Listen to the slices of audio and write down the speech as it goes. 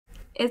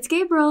It's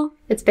Gabriel.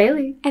 It's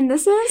Bailey. And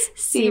this is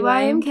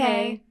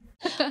CYMK.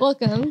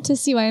 Welcome to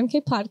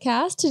CYMK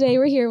Podcast. Today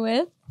we're here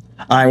with...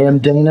 I am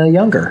Dana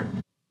Younger.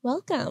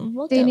 Welcome.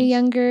 Dana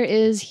Younger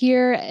is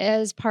here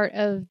as part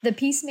of the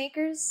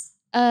Peacemakers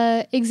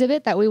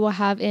exhibit that we will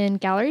have in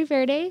Gallery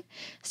Verde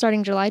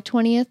starting July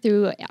 20th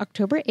through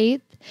October 8th.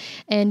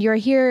 And you're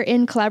here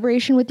in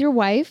collaboration with your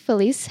wife,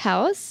 Felice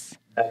House.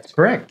 That's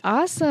correct.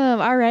 Awesome.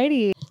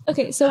 Alrighty.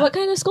 Okay, so what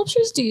kind of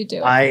sculptures do you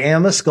do? I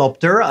am a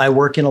sculptor. I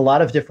work in a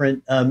lot of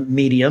different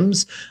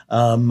mediums.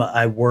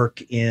 I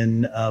work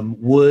in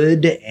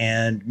wood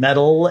and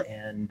metal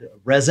and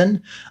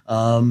resin.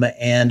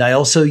 And I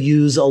also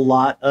use a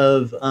lot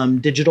of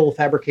digital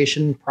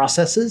fabrication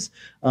processes.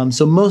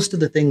 So most of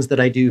the things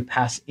that I do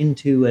pass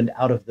into and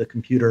out of the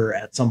computer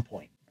at some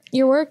point.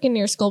 Your work and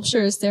your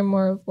sculptures, they're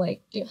more of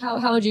like,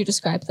 how would you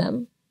describe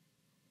them?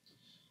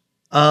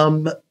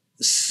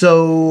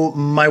 So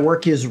my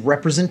work is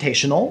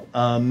representational,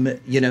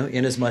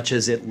 in as much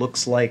as it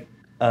looks like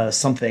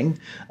something,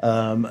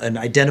 an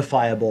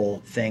identifiable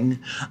thing.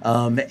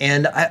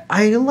 And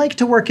I like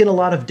to work in a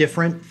lot of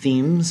different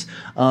themes,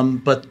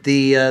 but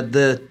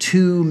the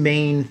two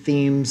main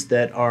themes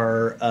that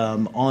are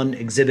on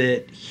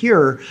exhibit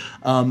here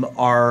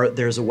are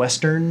there's a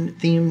Western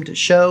themed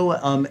show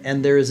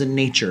and there is a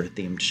nature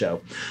themed show.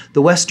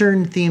 The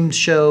Western themed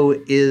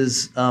show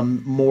is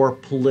more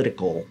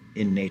political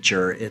in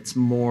nature. It's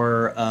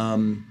more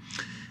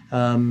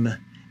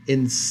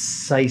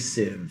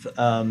incisive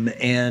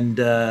and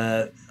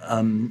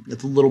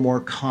it's a little more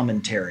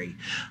commentary,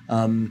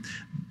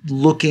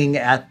 looking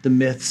at the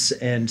myths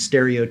and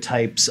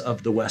stereotypes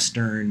of the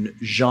Western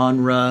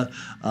genre,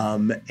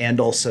 and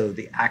also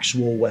the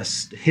actual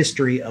West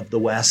history of the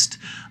West,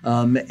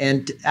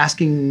 and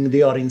asking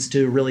the audience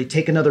to really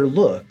take another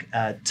look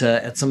at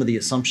some of the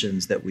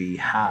assumptions that we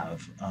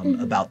have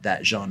about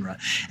that genre.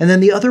 And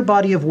then the other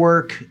body of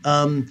work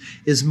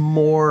is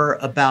more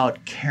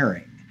about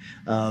caring.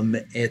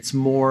 It's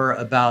more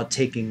about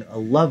taking a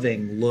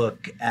loving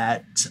look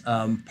at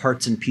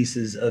parts and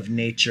pieces of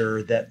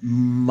nature that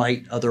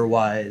might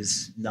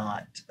otherwise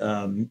not,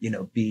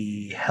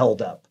 be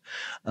held up.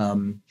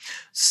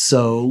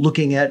 So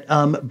looking at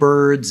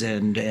birds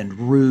and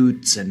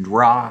roots and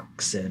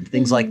rocks and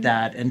things like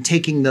that, and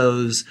taking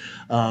those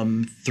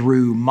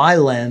through my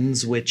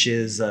lens, which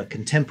is a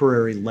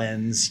contemporary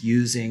lens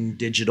using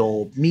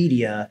digital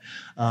media,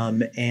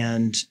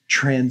 and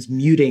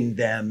transmuting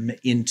them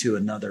into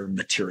another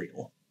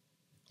material.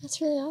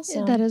 That's really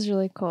awesome. That is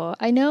really cool.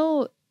 I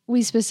know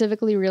we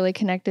specifically really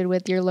connected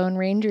with your Lone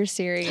Ranger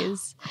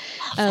series.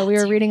 We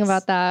were reading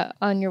about that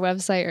on your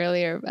website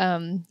earlier.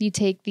 You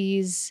take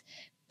these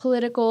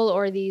political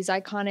or these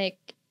iconic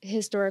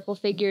historical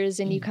figures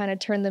and you kind of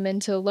turn them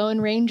into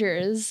Lone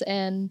Rangers,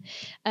 and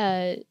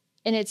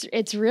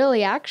it's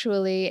really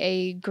actually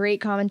a great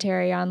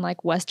commentary on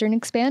like Western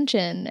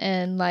expansion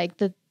and like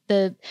the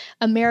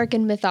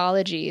American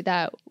mythology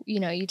that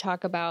you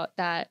talk about.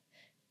 That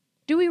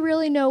do we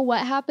really know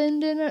what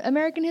happened in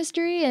American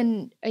history,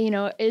 and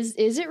is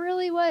it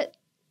really what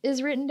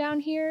is written down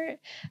here?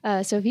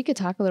 So if you could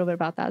talk a little bit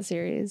about that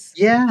series.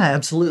 Yeah,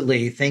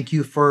 absolutely. Thank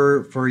you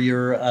for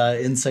your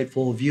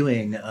insightful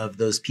viewing of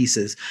those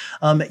pieces.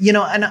 And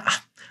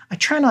I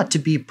try not to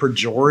be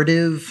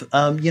pejorative.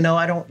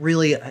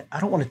 I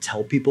don't want to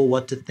tell people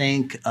what to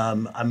think.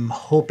 I'm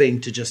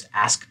hoping to just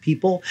ask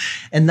people.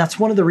 And that's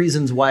one of the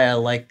reasons why I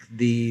like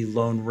the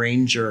Lone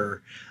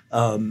Ranger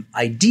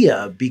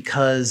idea,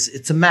 because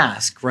it's a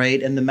mask,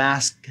 right? And the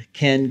mask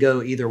can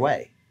go either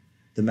way.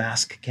 The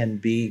mask can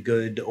be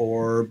good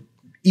or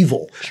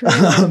evil.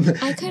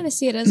 I kind of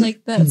see it as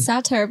like that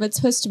satire, but it's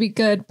supposed to be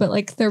good, but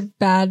like they're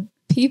bad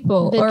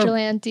people.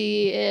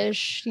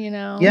 Vigilante-ish,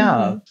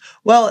 Yeah.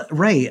 Well,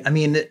 right. I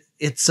mean,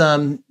 it's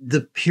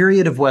the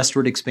period of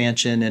westward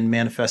expansion and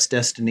Manifest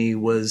Destiny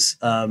was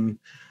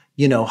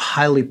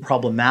highly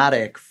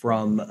problematic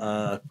from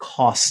a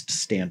cost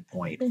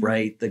standpoint,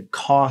 right? The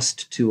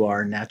cost to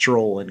our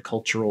natural and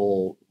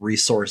cultural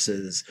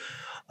resources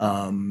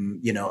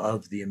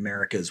of the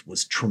Americas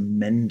was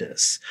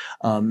tremendous.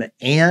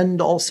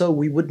 And also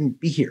we wouldn't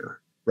be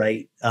here,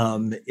 right?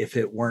 If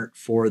it weren't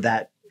for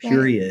that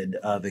period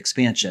of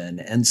expansion.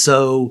 And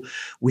so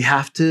we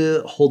have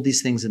to hold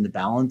these things in the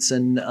balance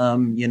and,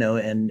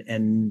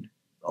 and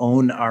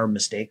own our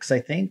mistakes, I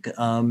think.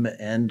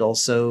 And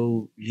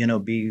also,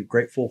 be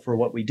grateful for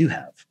what we do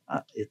have.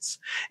 It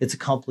was a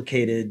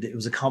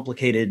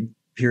complicated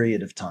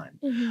period of time.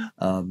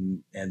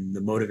 And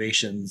the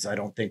motivations, I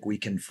don't think we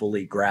can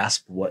fully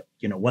grasp what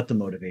the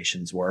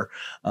motivations were.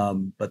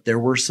 But there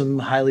were some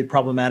highly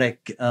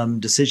problematic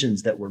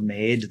decisions that were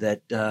made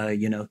that,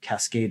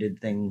 cascaded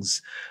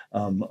things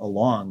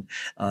along.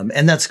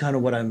 And that's kind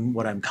of what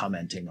I'm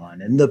commenting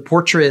on. And the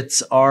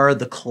portraits are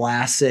the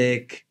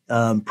classic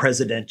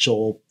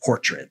presidential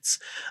portraits.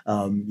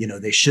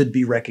 They should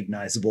be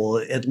recognizable.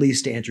 At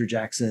least Andrew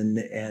Jackson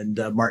and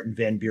Martin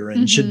Van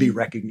Buren should be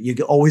recognized. You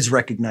can always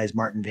recognize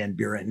Martin Van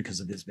Buren because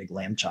of his big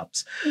lamb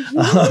chops.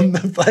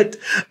 But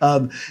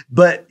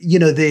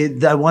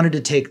I wanted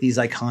to take these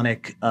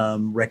iconic,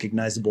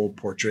 recognizable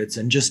portraits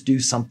and just do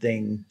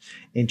something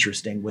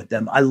interesting with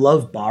them. I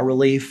love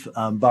bas-relief.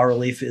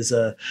 Bas-relief is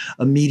a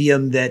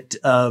medium that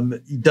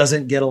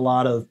doesn't get a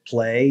lot of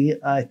play,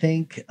 I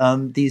think,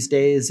 these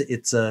days.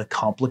 It's a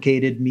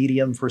complicated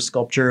medium for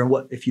sculpture.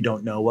 And if you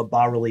don't know what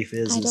bas-relief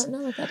is, I don't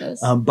know what that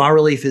is.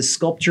 Bas-relief is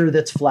sculpture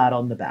that's flat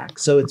on the back.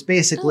 So it's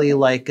basically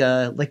like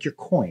your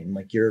coin,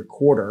 like your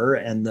quarter,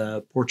 and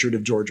the portrait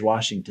of George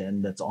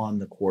Washington that's on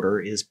the quarter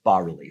is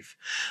bas-relief.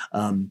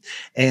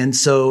 And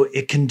so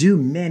it can do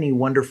many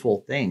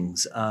wonderful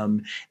things.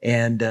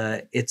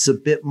 And it's a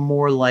bit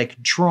more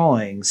like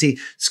drawing. See,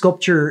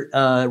 sculpture,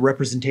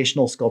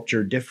 representational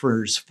sculpture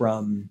differs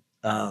from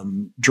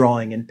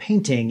drawing and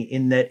painting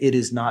in that it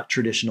is not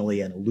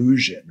traditionally an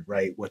illusion,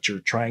 right? What you're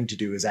trying to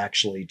do is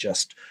actually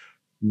just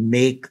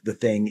make the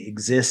thing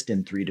exist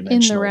in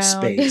three-dimensional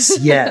space.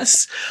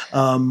 Yes.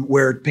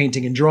 Where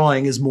painting and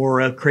drawing is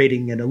more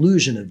creating an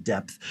illusion of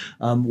depth.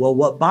 Well,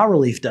 what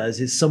bas-relief does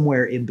is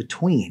somewhere in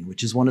between,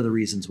 which is one of the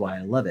reasons why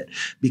I love it,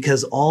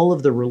 because all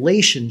of the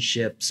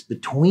relationships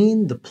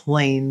between the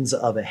planes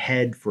of a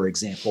head, for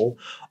example,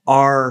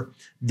 are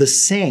the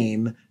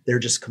same. They're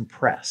just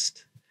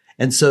compressed.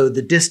 And so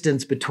the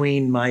distance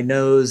between my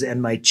nose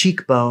and my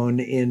cheekbone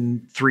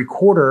in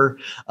 3/4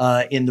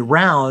 in the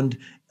round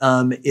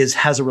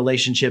has a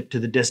relationship to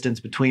the distance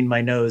between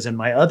my nose and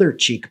my other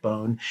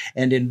cheekbone.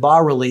 And in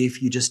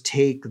bas-relief, you just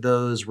take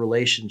those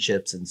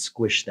relationships and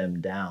squish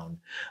them down.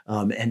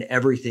 And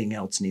everything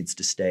else needs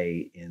to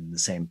stay in the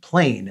same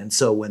plane. And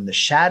so when the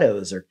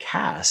shadows are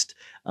cast,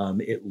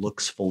 it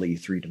looks fully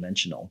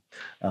three-dimensional.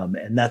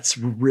 And that's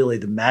really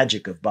the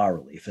magic of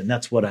bas-relief. And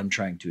that's what I'm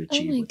trying to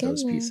achieve with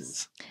those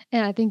pieces.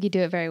 And I think you do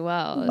it very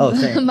well. Oh,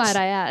 thanks. Might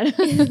I add.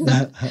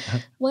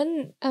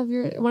 One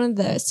of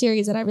the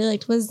series that I really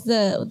liked was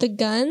the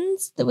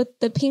guns with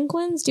the pink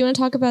ones. Do you want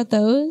to talk about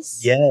those?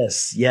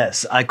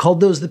 Yes. I called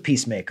those the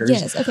Peacemakers.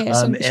 Yes, okay.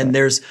 And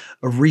there's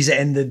a reason.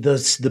 And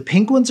the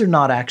pink ones are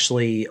not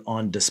actually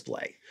on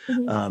display.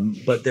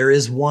 Mm-hmm. But there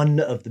is one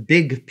of the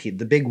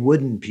big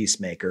wooden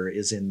Peacemaker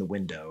is in the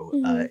window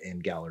in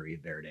Gallery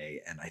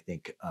Verde, and I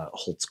think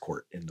Holtz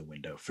Court in the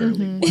window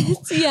fairly well.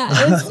 Yeah,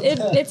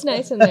 it's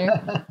nice in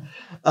there.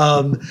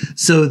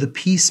 So the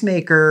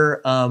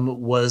Peacemaker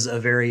was a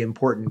very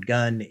important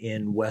gun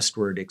in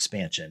westward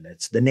expansion.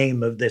 It's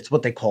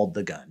what they called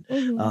the gun.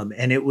 Mm-hmm.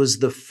 And it was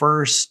the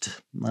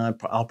first,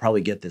 I'll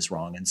probably get this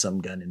wrong and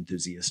some gun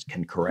enthusiast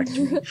can correct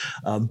me,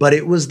 but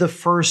it was the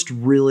first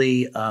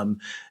really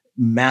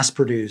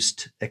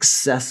mass-produced,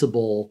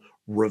 accessible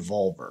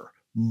revolver,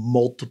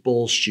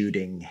 multiple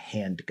shooting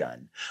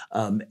handgun.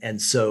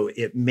 And so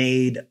it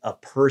made a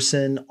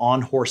person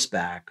on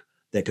horseback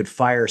that could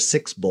fire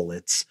 6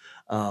 bullets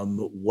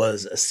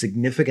was a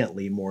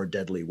significantly more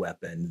deadly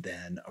weapon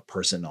than a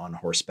person on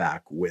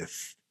horseback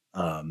with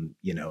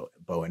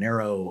bow and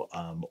arrow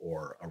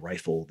or a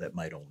rifle that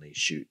might only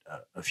shoot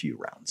a few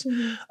rounds.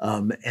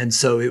 Mm-hmm. And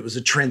so it was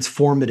a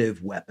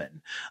transformative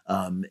weapon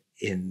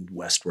in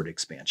westward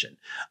expansion.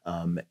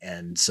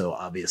 And so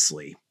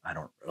obviously I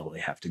don't really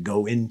have to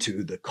go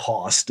into the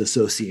cost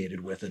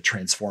associated with a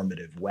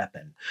transformative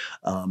weapon.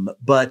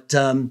 But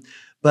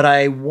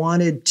I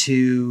wanted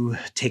to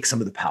take some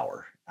of the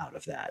power out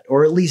of that,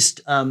 or at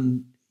least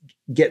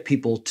get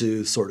people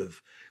to sort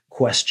of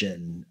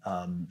question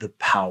the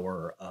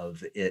power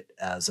of it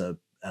as a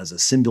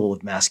symbol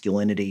of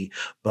masculinity,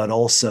 but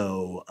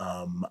also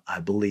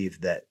I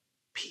believe that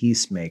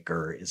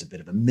Peacemaker is a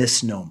bit of a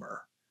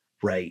misnomer,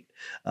 right?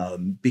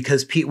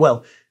 Because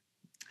the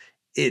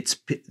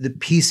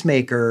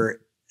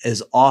Peacemaker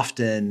is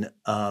often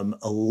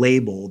a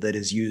label that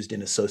is used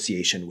in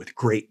association with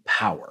great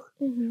power,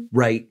 mm-hmm.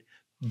 right?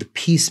 The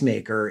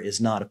Peacemaker is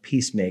not a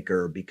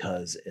peacemaker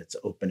because it's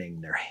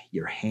opening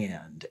your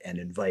hand and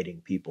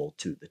inviting people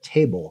to the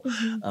table.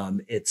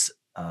 Mm-hmm. It's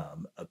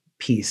a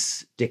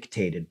peace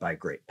dictated by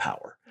great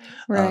power.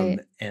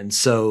 Right. And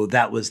so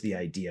that was the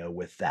idea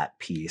with that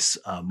piece,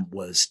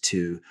 was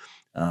to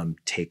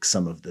take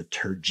some of the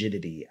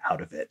turgidity out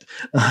of it.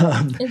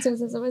 And so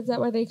is that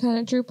where they kind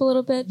of droop a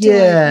little bit?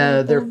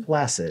 Yeah, they're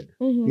flaccid.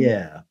 Mm-hmm.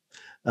 Yeah.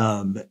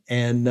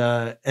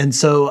 And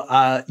so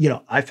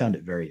I found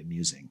it very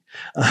amusing.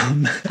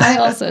 I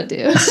also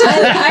do.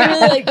 I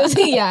really like those.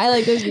 Yeah, I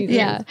like those reasons.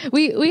 Yeah,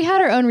 we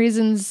had our own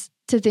reasons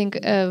to think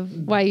of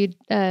why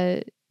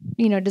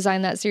you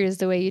designed that series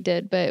the way you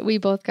did, but we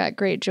both got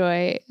great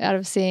joy out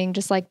of seeing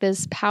just like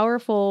this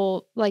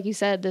powerful, like you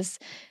said, this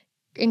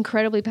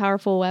incredibly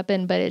powerful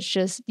weapon, but it's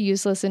just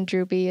useless and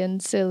droopy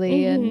and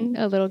silly and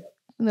a little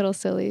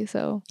silly.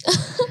 So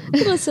a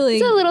little silly.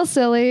 It's a little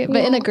silly,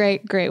 but in a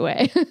great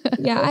way.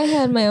 Yeah, I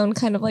had my own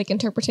kind of like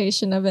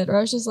interpretation of it, where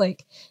I was just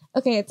like,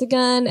 okay, it's a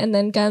gun, and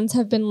then guns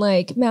have been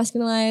like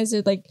masculinized,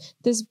 or like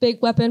this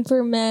big weapon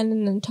for men,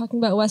 and then talking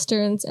about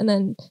westerns, and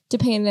then to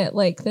paint it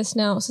like this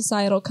now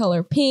societal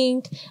color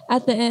pink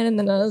at the end, and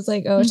then I was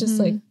like, oh, it's just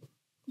like,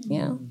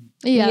 yeah.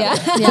 Yeah.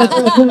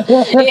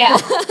 Yeah.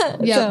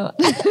 Yeah. So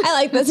I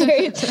like this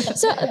very.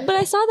 So, but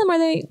I saw them. Are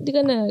they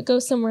gonna go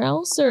somewhere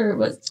else, or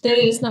was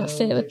they just not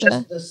fit with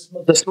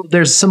the?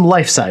 There's some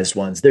life-sized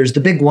ones. There's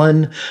the big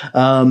one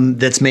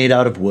that's made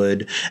out of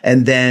wood,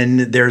 and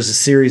then there's a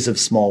series of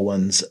small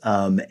ones,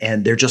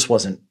 and there just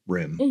wasn't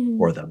room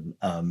for them,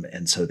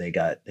 and so they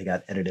got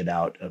edited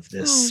out of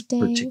this.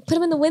 Put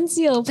them in the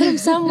windshield. Put them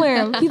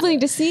somewhere. People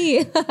need to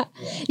see.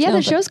 Yeah,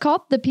 the show's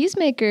called The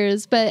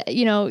Peacemakers, but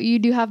you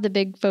do have the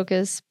big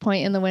focus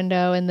point in the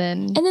window, and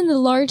then the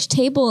large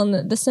table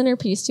and the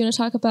centerpiece. Do you want to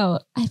talk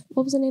about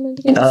what was the name of it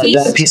again?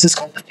 That piece is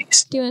called The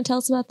Feast. Do you want to tell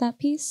us about that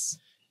piece?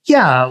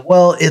 Yeah,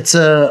 well, it's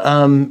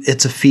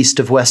a feast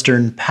of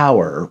Western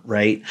power,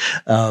 right?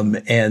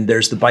 And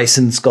there's the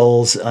bison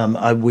skulls.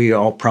 We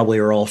all probably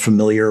are all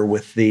familiar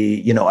with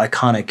the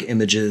iconic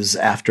images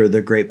after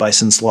the Great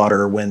Bison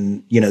Slaughter,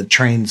 when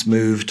trains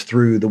moved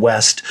through the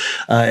West,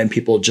 and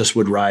people just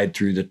would ride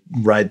through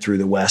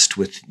the West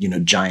with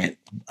giant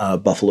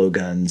buffalo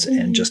guns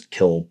and just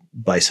kill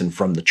bison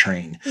from the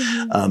train.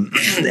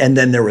 And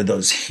then there were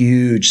those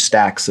huge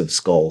stacks of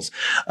skulls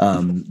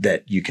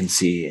that you can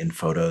see in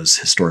photos,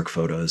 historic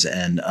photos.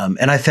 And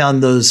I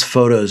found those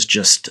photos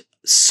just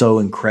so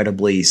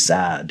incredibly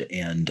sad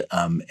and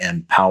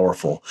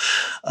powerful.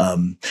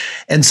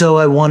 And so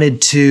I wanted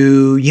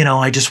to,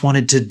 I just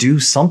wanted to do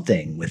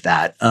something with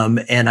that.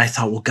 And I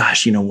thought, well,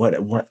 gosh, what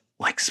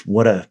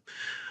a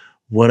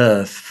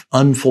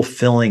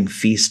unfulfilling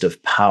feast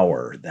of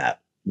power that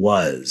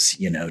was,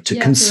 to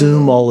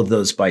consume all of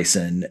those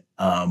bison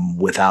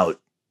without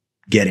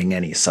getting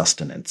any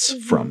sustenance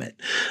from it.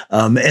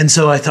 And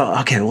so I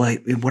thought, okay, well,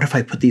 what if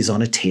I put these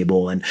on a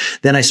table? And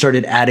then I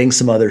started adding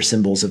some other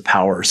symbols of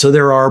power. So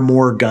there are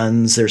more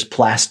guns. There's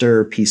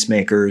plaster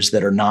peacemakers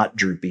that are not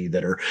droopy,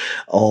 that are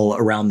all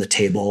around the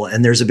table.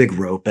 And there's a big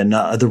rope. And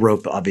the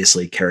rope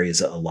obviously carries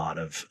a lot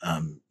of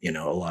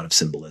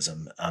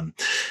symbolism.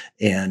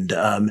 And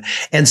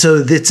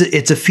so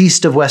it's a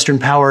feast of Western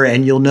power.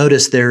 And you'll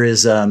notice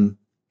there's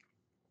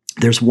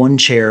one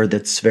chair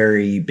that's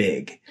very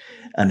big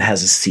and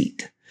has a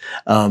seat.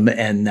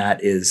 And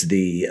that is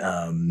the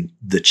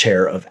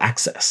chair of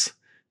access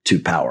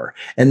to power.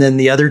 And then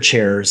the other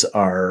chairs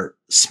are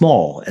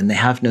small and they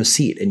have no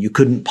seat, and you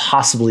couldn't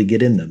possibly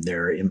get in them.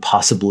 They're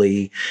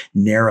impossibly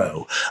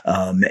narrow.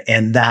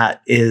 And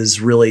that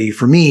is really,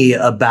 for me,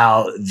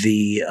 about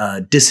the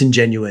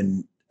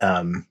disingenuine,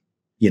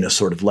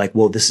 sort of like,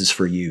 well, this is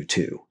for you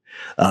too.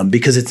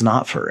 Because it's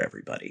not for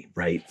everybody,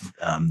 right?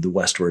 The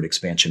westward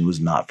expansion was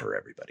not for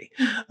everybody.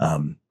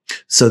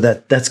 So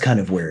that's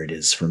kind of where it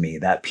is for me.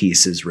 That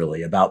piece is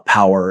really about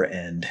power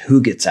and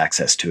who gets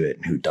access to it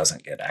and who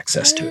doesn't get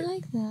access to it. I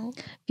like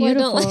that.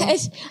 Beautiful. Well, I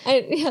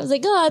was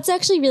like, oh, it's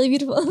actually really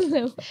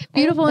beautiful.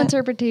 Beautiful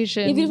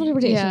interpretation. Yeah, beautiful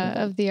interpretation.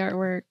 Yeah, of the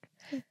artwork.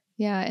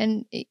 Yeah,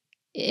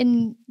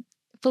 and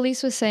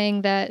Felice was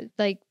saying that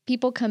like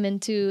people come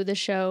into the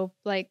show,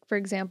 like for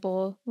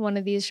example, one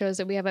of these shows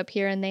that we have up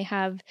here, and they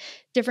have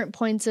different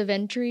points of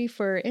entry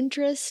for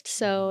interest.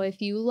 So if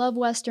you love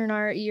Western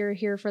art, you're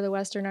here for the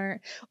Western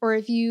art. Or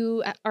if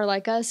you are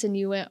like us and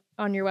you went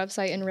on your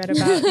website and read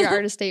about your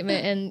artist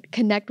statement and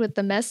connect with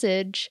the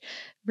message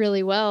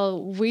really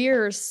well,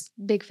 we're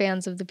big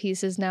fans of the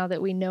pieces now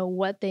that we know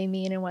what they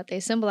mean and what they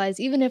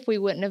symbolize, even if we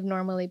wouldn't have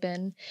normally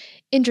been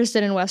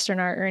interested in Western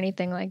art or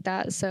anything like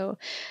that. So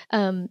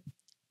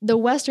the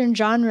Western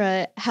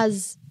genre,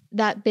 has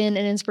that been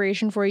an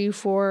inspiration for you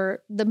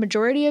for the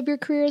majority of your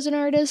career as an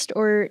artist,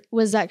 or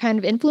was that kind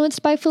of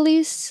influenced by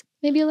Felice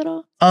maybe a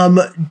little?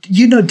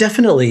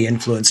 Definitely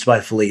influenced by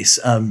Felice.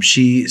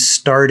 She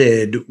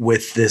started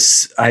with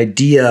this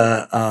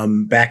idea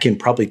back in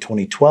probably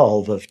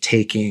 2012 of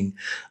taking,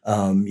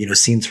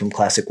 scenes from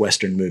classic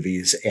Western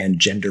movies and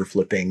gender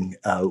flipping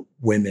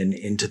women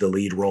into the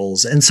lead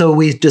roles. And so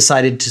we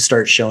decided to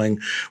start showing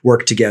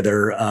work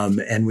together.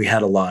 And we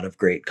had a lot of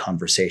great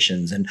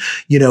conversations, and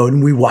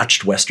we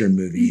watched Western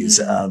movies.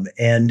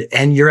 And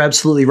you're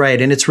absolutely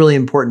right. And it's really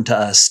important to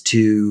us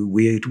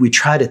we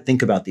try to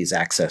think about these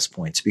access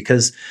points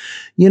because,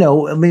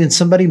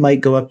 somebody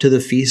might go up to the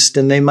feast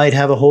and they might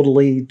have a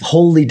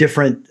wholly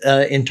different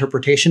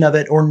interpretation of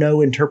it, or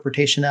no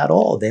interpretation at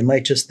all. They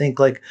might just think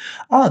like,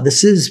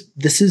 this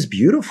is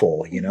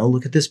beautiful.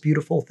 Look at this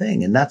beautiful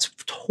thing. And that's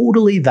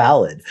totally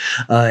valid.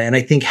 And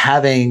I think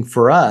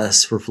for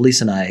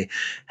Felice and I,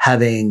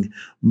 having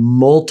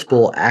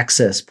multiple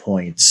access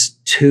points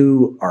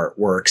to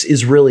artworks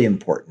is really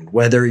important,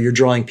 whether you're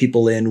drawing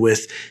people in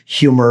with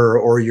humor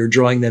or you're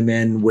drawing them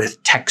in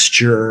with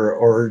texture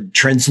or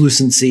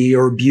translucency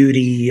or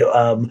beauty,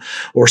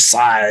 or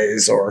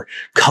size or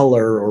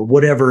color or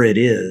whatever it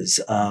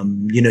is.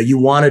 You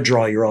want to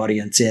draw your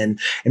audience in.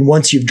 And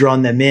once you've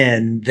drawn them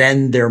in,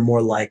 then they're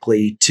more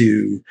likely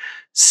to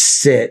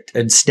sit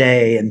and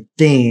stay and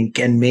think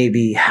and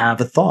maybe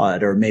have a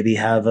thought or maybe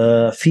have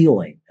a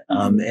feeling.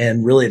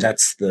 And really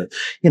that's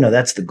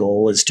the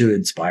goal, is to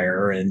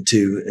inspire and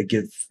to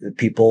give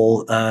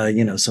people,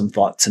 some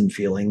thoughts and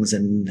feelings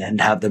and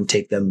have them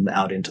take them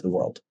out into the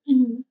world.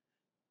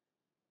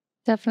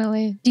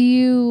 Definitely. Do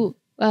you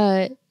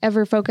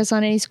ever focus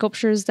on any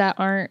sculptures that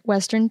aren't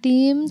Western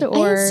themed? I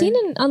Or had seen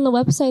it on the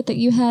website that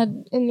you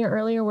had in your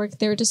earlier work.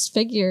 They were just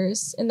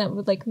figures and that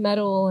were like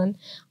metal. And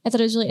I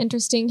thought it was really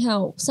interesting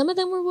how some of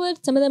them were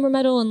wood, some of them were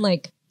metal, and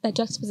like that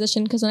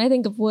juxtaposition. Because when I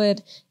think of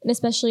wood, and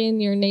especially in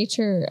your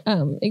nature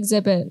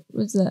exhibit,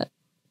 was that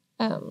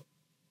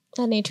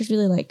nature's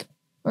really like,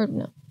 or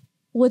no,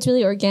 wood's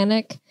really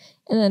organic.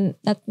 And then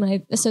that's when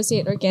I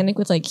associate organic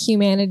with like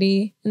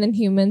humanity and then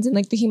humans and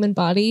like the human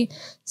body.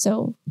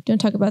 So do you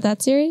want to talk about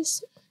that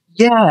series?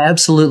 Yeah,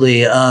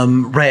 absolutely.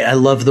 Right. I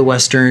love the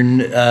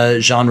Western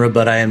genre,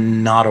 but I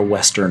am not a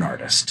Western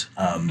artist.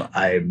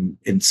 I'm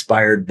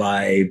inspired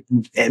by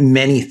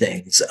many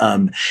things.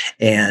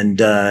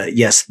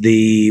 Yes,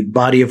 the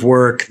body of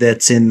work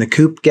that's in the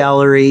Coop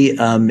Gallery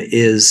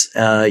is,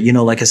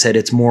 like I said,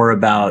 it's more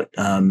about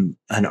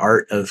an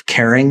art of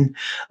caring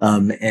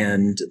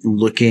and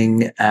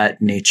looking at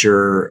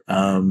nature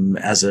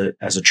as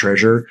a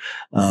treasure,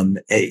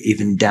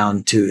 even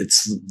down to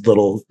its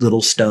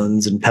little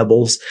stones and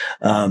pebbles.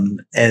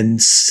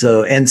 And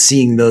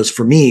seeing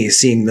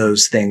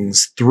those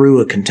things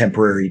through a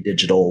contemporary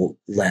digital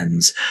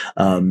lens,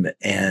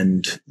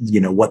 and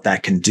what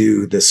that can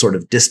do, this sort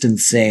of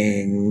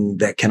distancing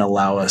that can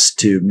allow us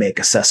to make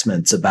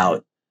assessments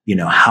about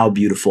how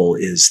beautiful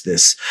is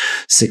this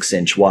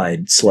 6-inch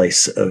wide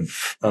slice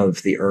of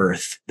the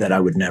earth that I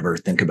would never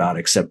think about,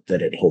 except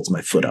that it holds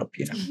my foot up,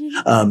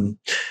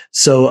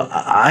 So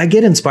I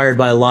get inspired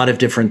by a lot of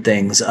different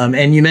things.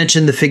 And you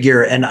mentioned the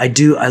figure, and I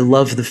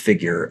love the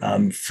figure.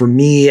 For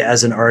me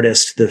as an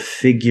artist, the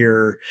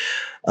figure,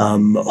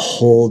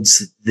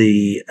 holds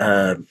the,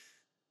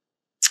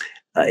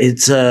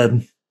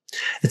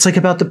 it's like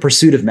about the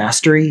pursuit of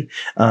mastery.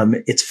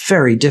 It's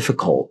very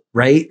difficult,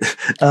 right?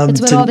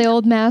 It's what all the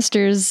old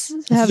masters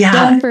have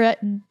done for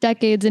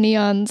decades and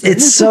eons.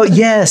 It's so,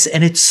 yes.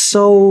 And it's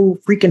so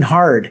freaking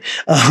hard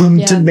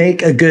to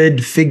make a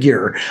good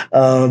figure.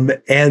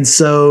 And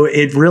so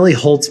it really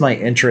holds my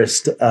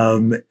interest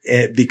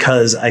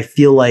because I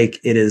feel like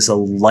it is a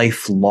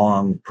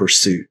lifelong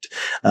pursuit.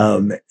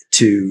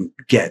 To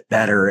get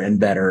better and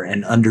better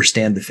and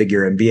understand the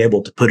figure and be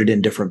able to put it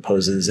in different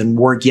poses and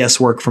work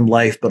from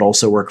life, but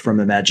also work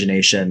from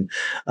imagination.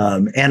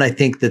 And I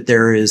think that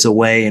there is a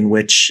way in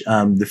which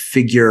the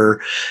figure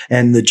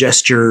and the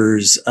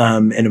gestures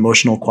and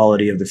emotional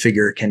quality of the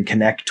figure can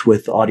connect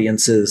with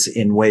audiences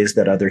in ways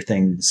that other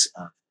things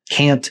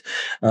can't.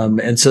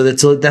 And so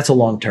that's a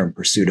long-term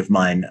pursuit of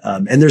mine.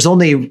 And there's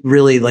only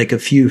really like a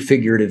few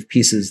figurative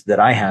pieces that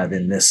I have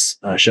in this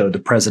show, the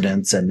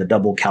presidents and the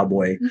double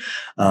cowboy.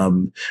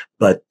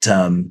 But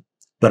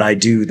I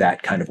do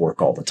that kind of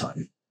work all the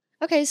time.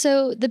 Okay.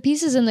 So the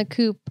pieces in the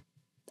Coop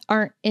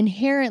aren't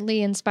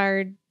inherently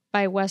inspired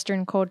by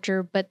Western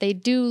culture, but they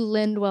do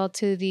lend well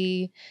to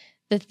the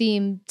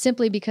theme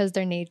simply because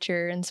they're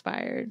nature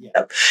inspired.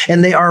 Yeah.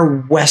 And they are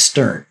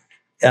Western.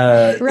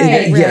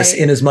 Yes,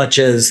 in as much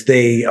as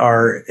they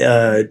are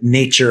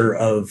nature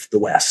of the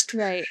West.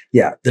 Right.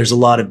 Yeah, there's a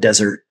lot of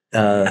desert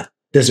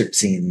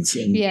scenes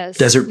and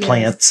desert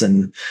plants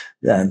and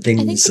things.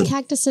 I think the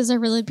cactuses are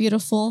really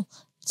beautiful.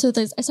 So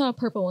I saw a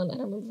purple one. I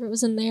don't remember if it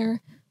was in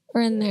there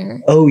or in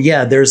there. Oh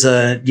yeah, that's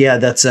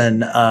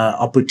an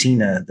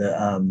aputina.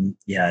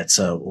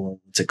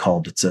 What's it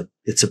called? It's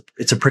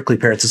a prickly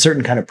pear. It's a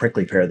certain kind of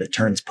prickly pear that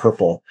turns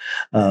purple.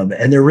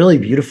 And they're really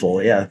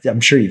beautiful. Yeah. I'm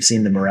sure you've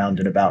seen them around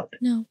and about.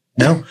 No?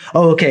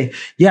 Oh, okay.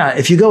 Yeah.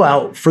 If you go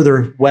out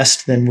further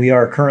west than we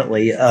are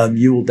currently,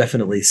 you will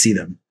definitely see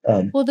them.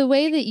 Well, the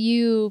way that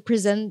you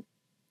present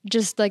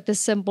just like the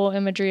simple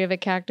imagery of a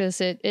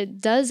cactus,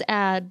 it does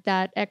add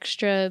that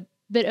extra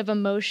bit of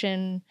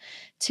emotion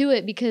to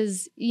it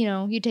because,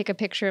 you take a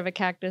picture of a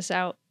cactus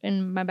out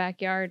in my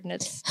backyard and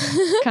it's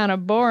kind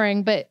of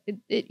boring, but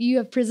you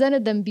have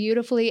presented them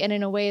beautifully and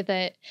in a way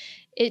that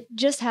it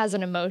just has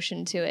an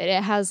emotion to it.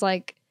 It has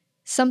like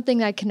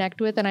something I connect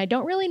with, and I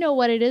don't really know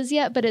what it is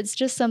yet, but it's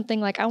just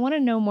something like I want to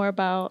know more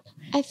about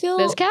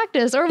this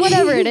cactus or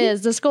whatever it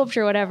is, the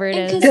sculpture, whatever it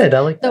is. Good, I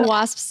like that. The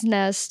wasp's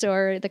nest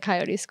or the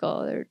coyote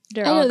skull.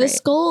 They're all I know great. The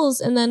skulls,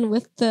 and then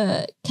with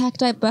the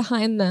cacti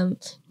behind them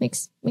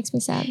makes me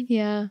sad.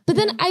 Yeah, but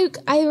then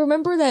I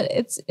remember that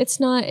it's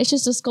not. It's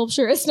just a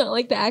sculpture. It's not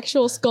like the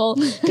actual skull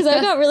because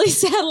I got really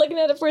sad looking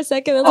at it for a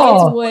second. I was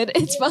like, it's wood.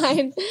 It's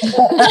fine.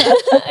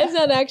 It's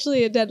not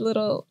actually a dead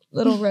little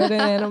rodent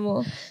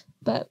animal,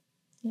 but.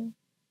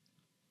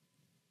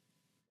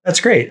 That's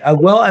great.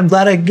 Well, I'm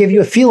glad I gave you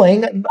a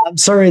feeling. I'm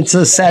sorry it's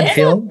a sad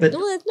feeling, but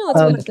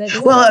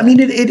I mean,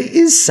 it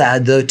is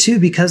sad though too,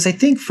 because I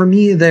think for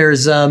me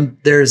there's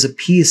a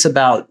piece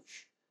about,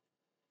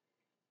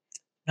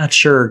 not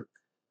sure.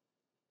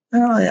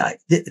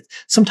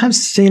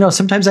 Sometimes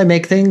I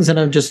make things and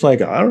I'm just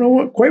like, I don't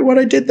know quite what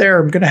I did there.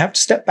 I'm going to have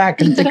to step back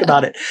and think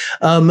about it.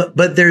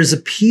 But there's a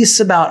piece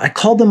about, I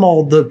call them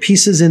all the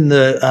pieces in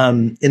the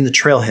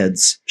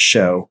Trailheads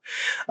show.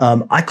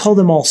 I call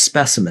them all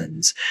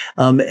specimens.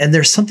 And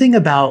there's something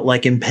about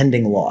like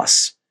impending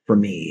loss for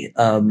me.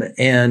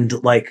 And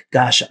like,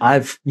 gosh,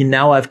 I've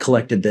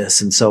collected this.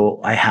 And so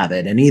I have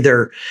it. And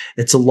either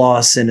it's a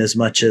loss in as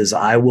much as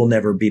I will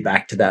never be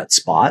back to that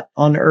spot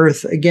on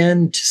Earth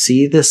again to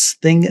see this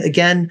thing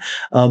again.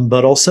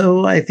 But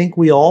also I think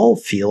we all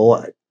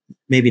feel,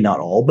 maybe not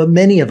all, but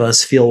many of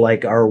us feel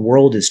like our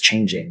world is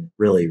changing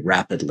really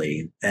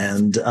rapidly.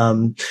 And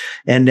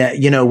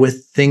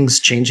with things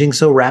changing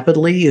so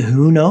rapidly,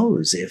 who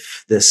knows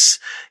if this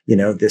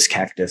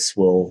cactus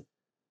will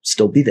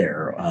still be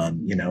there,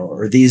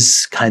 or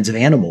these kinds of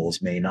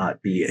animals may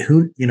not be,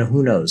 who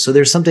knows? So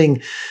there's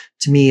something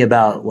to me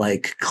about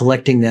like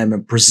collecting them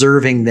and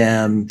preserving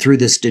them through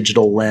this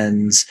digital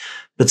lens,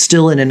 but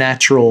still in a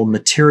natural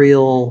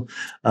material,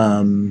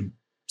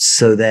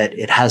 so that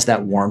it has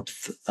that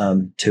warmth,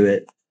 to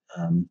it.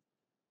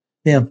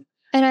 Yeah.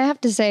 And I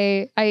have to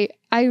say,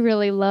 I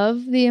really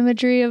love the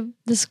imagery of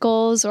the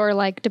skulls or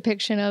like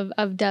depiction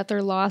of death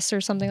or loss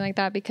or something like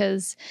that,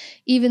 because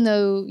even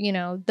though,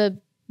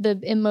 the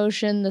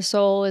emotion, the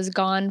soul is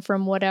gone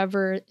from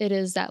whatever it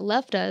is that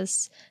left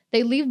us,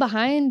 they leave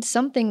behind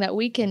something that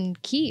we can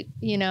keep,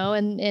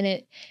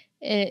 and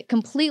it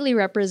completely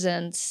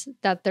represents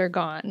that they're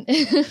gone.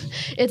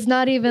 It's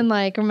not even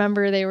like,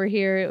 remember they were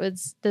here. It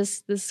was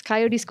this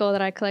coyote skull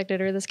that I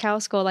collected, or this cow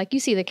skull. Like you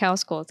see the cow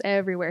skulls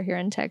everywhere here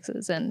in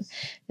Texas. And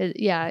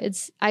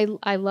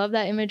I love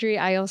that imagery.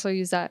 I also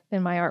use that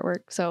in my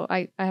artwork. So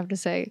I have to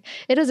say,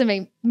 it doesn't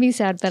make me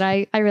sad, but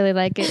I really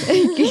like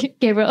it.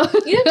 Gabriel.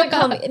 You don't have to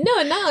call me.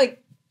 No, not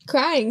like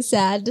crying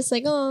sad. Just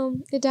like, oh,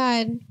 it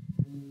died.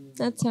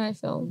 That's how I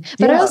feel.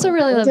 But I also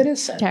really love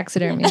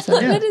taxidermy. So.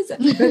 Yeah. That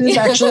is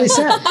actually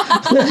sad.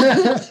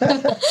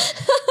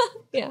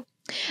 Yeah.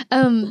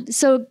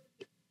 So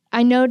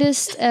I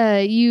noticed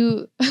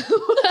you.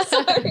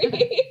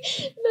 Sorry.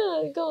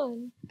 No, go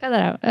on. Cut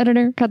that out,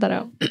 editor. Cut that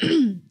out.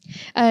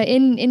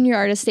 In your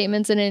artist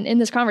statements and in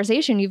this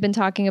conversation, you've been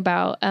talking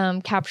about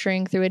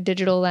capturing through a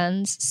digital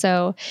lens.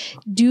 So,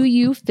 do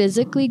you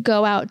physically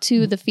go out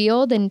to the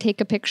field and take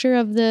a picture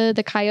of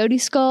the coyote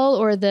skull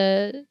or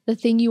the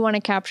thing you want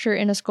to capture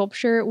in a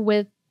sculpture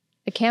with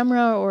a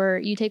camera, or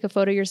you take a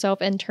photo yourself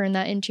and turn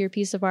that into your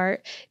piece of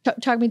art?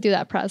 Talk me through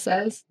that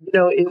process.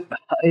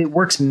 It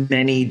works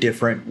many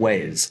different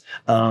ways,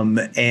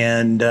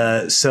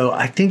 so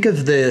I think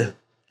of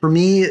for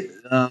me,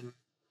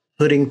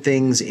 putting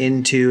things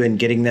into and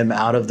getting them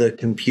out of the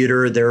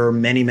computer, there are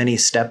many, many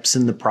steps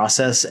in the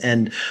process.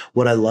 And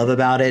what I love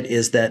about it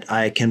is that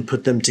I can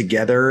put them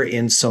together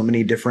in so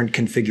many different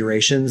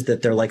configurations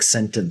that they're like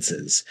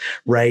sentences,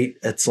 right?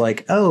 It's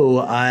like,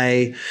 oh,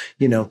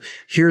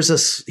 here's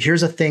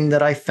a thing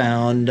that I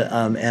found,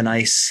 and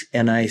I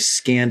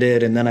scanned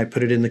it, and then I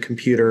put it in the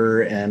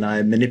computer, and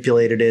I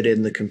manipulated it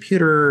in the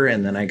computer,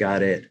 and then I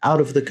got it out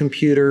of the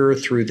computer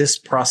through this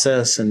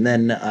process, and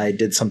then I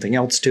did something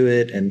else to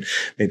it, and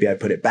maybe I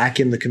put it back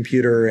in the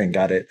computer and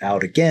got it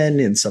out again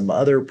in some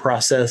other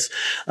process.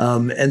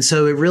 And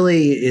so it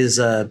really is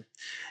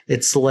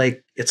it's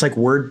like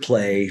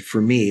wordplay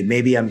for me.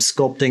 Maybe I'm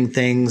sculpting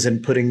things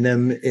and putting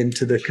them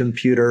into the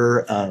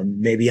computer.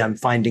 Maybe I'm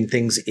finding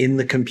things in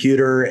the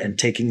computer and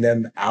taking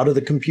them out of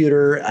the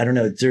computer. I don't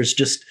know. There's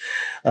just,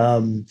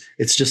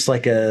 it's just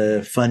like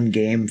a fun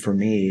game for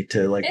me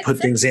to put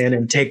things in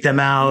and take them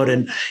out,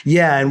 and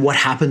what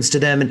happens to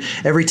them. And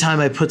every time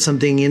I put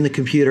something in the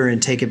computer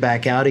and take it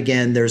back out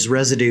again, there's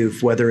residue,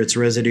 whether it's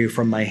residue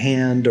from my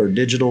hand or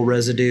digital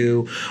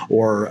residue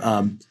or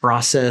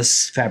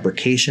process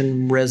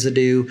fabrication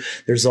residue.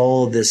 There's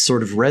all this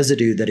sort of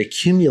residue that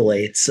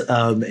accumulates,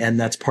 and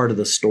that's part of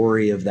the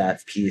story of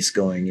that piece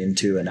going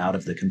into and out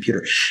of the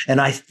computer. And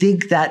I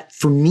think that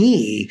for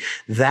me,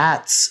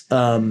 that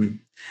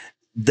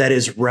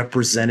is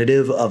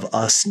representative of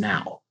us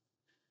now,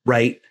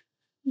 right?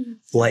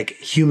 Like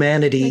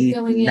humanity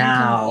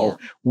now,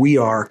 we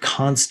are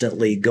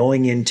constantly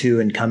going into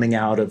and coming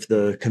out of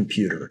the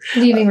computer,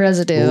 leaving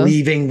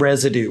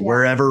residue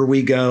wherever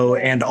we go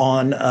and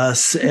on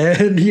us.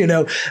 And,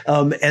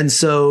 and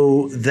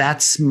so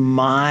that's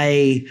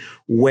my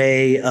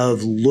way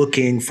of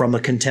looking from a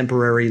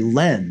contemporary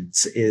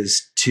lens,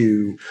 is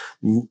to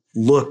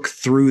look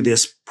through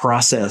this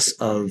process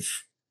of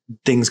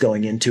things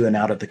going into and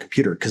out of the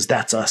computer, because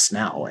that's us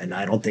now. And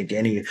I don't think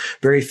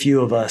very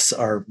few of us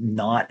are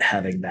not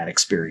having that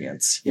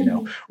experience,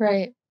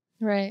 Right.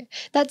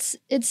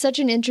 It's such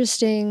an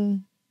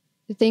interesting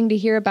thing to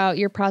hear about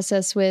your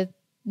process with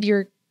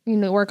your,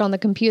 work on the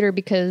computer,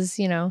 because,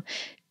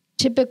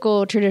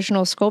 typical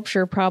traditional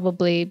sculpture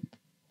probably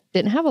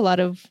didn't have a lot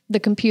of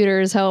the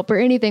computer's help or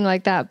anything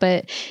like that.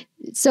 But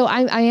so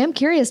I am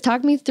curious,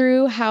 talk me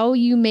through how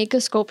you make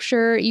a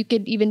sculpture. You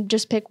could even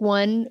just pick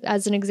one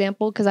as an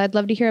example, because I'd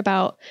love to hear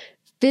about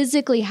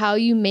physically how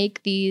you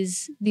make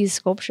these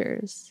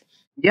sculptures.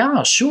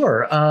 Yeah,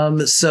 sure.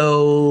 There's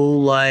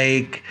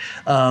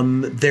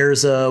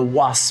a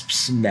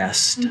wasp's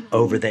nest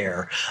over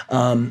there.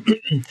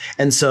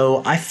 And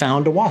so I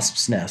found a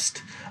wasp's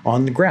nest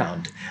on the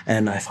ground,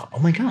 and I thought, oh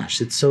my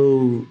gosh, it's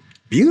so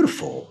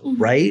beautiful,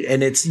 right?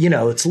 And it's,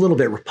 it's a little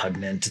bit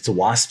repugnant. It's a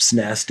wasp's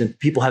nest and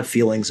people have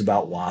feelings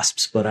about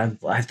wasps, but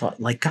I thought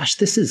like, gosh,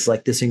 this is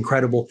like this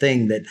incredible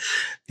thing that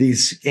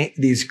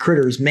these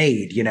critters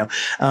made,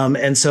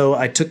 and so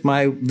I took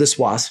this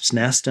wasp's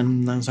nest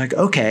and I was like,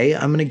 okay,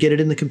 I'm going to get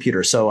it in the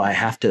computer. So I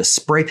have to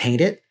spray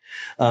paint it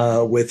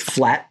with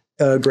flat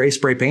gray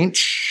spray paint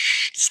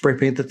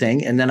the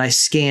thing. And then I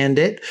scanned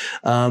it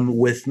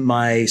with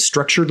my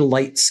structured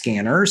light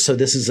scanner. So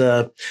this is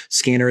a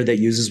scanner that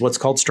uses what's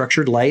called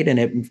structured light, and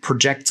it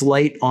projects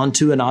light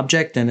onto an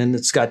object. And then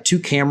it's got two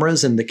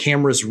cameras, and the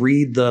cameras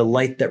read the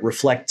light that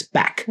reflects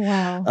back.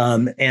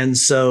 Wow. And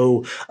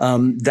so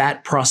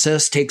that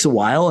process takes a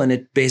while, and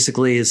it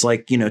basically is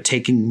like,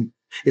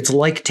 it's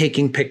like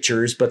taking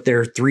pictures, but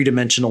they're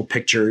three-dimensional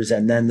pictures.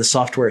 And then the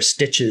software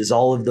stitches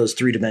all of those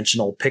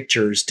three-dimensional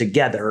pictures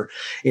together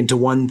into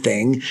one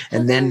thing.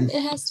 And then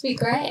it has to be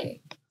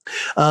gray.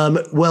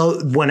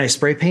 Well, when I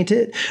spray paint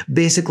it,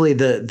 basically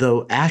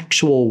the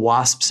actual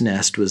wasp's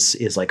nest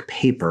is like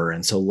paper,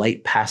 and so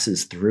light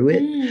passes through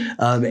it.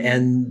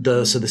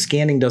 So the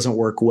scanning doesn't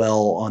work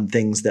well on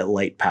things that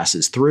light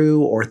passes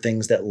through or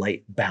things that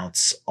light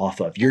bounce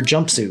off of. Your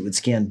jumpsuit would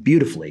scan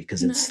beautifully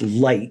because it's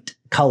light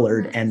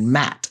colored and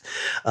matte.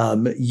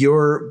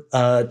 Your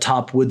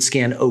top would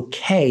scan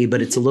okay,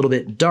 but it's a little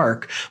bit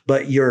dark,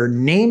 but your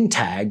name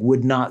tag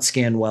would not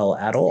scan well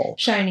at all.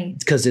 Shiny.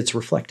 Because it's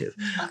reflective.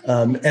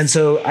 And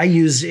so I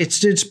use,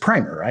 it's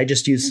primer. I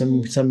just use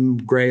some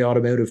gray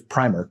automotive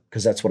primer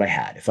because that's what I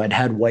had. If I'd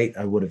had white,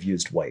 I would have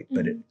used white,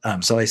 but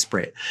so I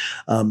spray it.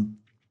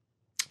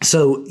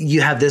 So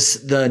you have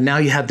now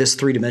you have this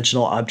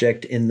three-dimensional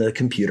object in the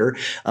computer,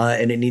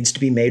 and it needs to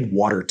be made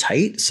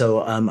watertight.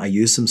 So I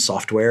use some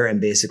software, and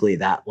basically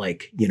that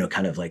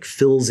kind of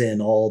fills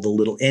in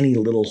all any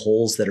little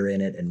holes that are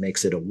in it and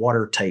makes it a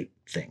watertight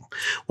thing.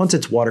 Once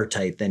it's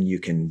watertight, then you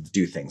can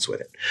do things with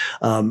it.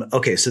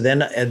 Okay, so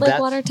then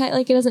watertight,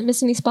 like it doesn't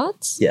miss any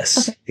spots?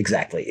 Yes, okay.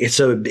 Exactly.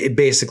 So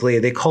basically,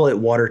 they call it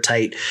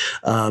watertight,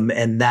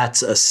 and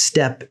that's a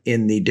step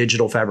in the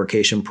digital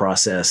fabrication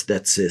process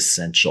that's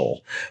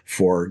essential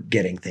for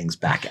getting things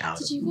back out.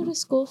 Did you go to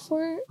school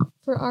for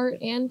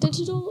art and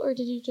digital, or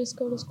did you just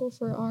go to school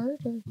for art?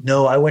 Or?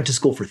 No, I went to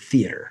school for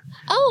theater.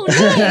 Oh,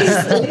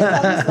 nice.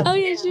 Oh,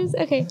 yeah,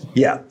 okay.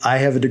 Yeah, I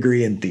have a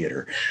degree in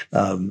theater.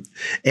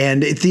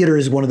 And theater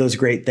is one of those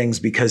great things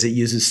because it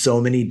uses so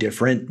many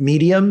different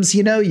mediums.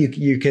 You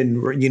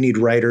need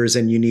writers,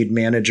 and you need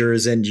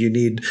managers, and you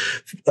need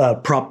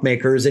prop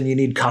makers, and you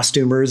need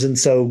costumers. And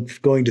so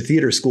going to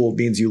theater school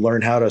means you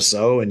learn how to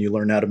sew, and you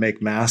learn how to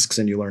make masks,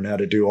 and you learn how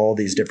to do all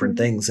these different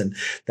things. And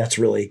that's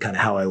really kind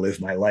of how I live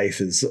my life,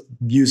 is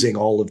using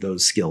all of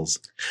those skills.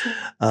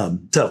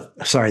 So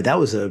sorry, that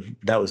was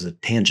a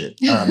tangent.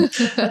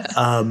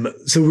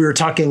 So we were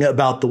talking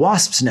about the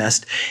wasp's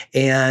nest,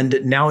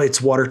 and now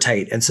it's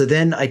watertight. And so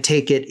then I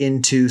take it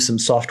into some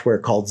software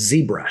called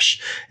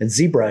ZBrush. And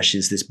ZBrush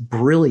is this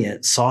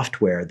brilliant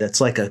software that's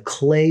like a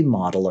clay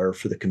modeler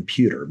for the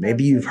computer.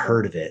 Maybe you've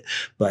heard of it,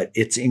 but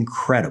it's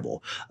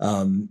incredible.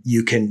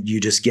 You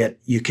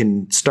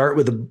can start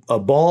with a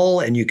ball,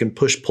 and you can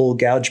push, pull,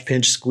 gouge,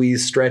 pinch,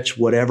 squeeze, stretch,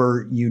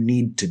 whatever you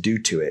need to do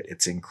to it.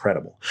 It's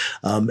incredible.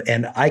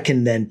 And I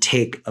can then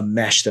take a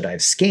mesh that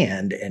I've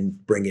scanned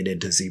and bring it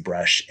into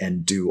ZBrush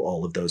and do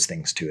all of those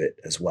things to it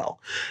as well.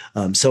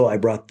 So I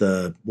brought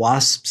the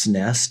wasp's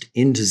nest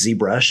into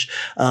ZBrush.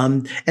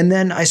 And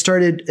then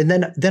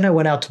I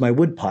went out to my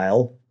wood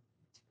pile,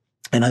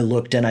 and I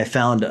looked, and I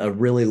found a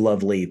really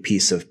lovely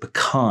piece of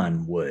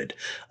pecan wood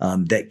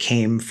that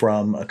came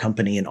from a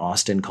company in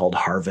Austin called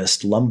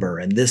Harvest Lumber.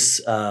 And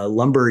this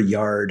lumber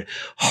yard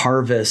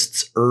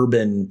harvests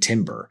urban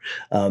timber.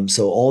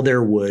 So all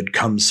their wood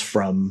comes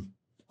from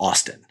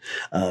Austin.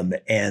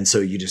 And so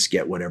you just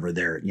get whatever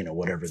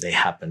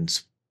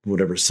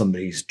whatever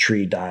somebody's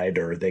tree died,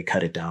 or they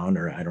cut it down,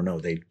 or I don't know,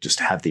 they just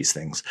have these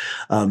things.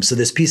 So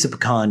this piece of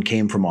pecan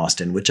came from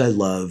Austin, which I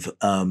love.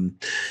 And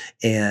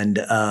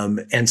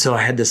so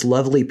I had this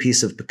lovely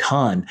piece of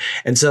pecan.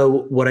 And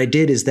so what I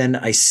did is then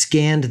I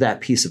scanned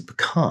that piece of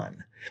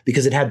pecan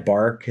because it had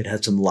bark, it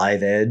had some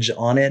live edge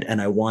on it,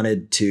 and I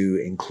wanted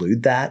to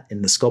include that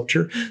in the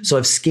sculpture. Mm-hmm. So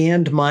I've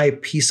scanned my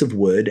piece of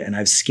wood, and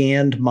I've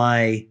scanned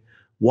my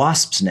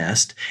wasp's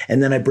nest,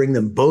 and then I bring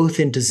them both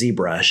into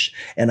ZBrush,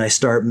 and I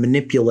start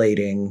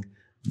manipulating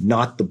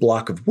not the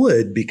block of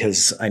wood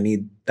because I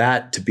need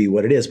that to be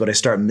what it is, but I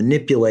start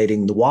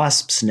manipulating the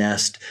wasp's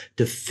nest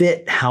to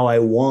fit how I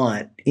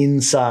want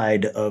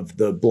inside of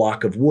the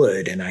block of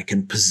wood, and I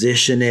can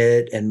position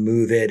it and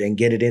move it and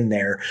get it in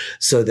there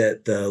so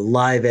that the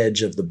live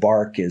edge of the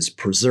bark is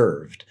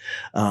preserved.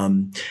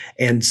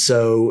 And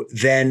so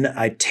then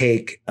I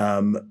take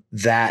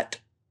that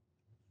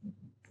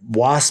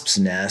wasp's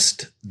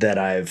nest that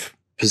I've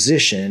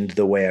positioned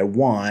the way I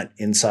want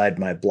inside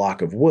my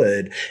block of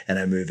wood, and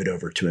I move it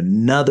over to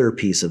another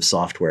piece of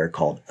software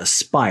called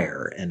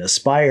Aspire. And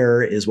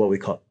Aspire is what we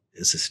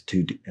Is this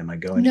too? Am I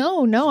going?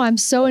 No, I'm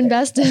so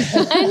invested.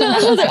 I know.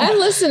 I was like, I'm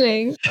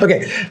listening.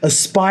 Okay.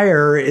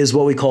 Aspire is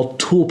what we call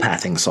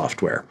toolpathing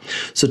software.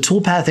 So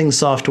toolpathing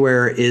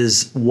software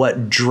is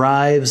what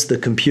drives the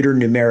computer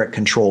numeric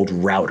controlled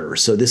router.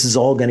 So this is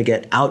all going to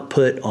get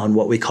output on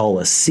what we call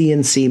a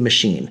CNC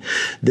machine.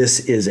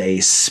 This is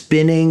a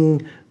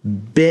spinning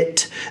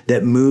bit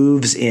that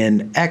moves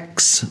in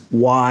X,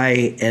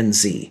 Y, and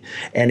Z.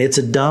 And it's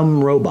a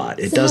dumb robot.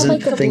 It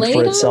doesn't think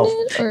for itself.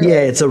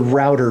 Yeah, it's a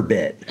router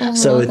bit.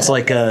 So it's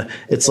like a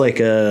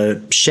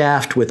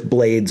shaft with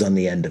blades on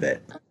the end of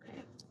it.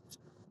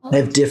 I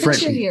have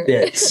different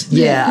bits.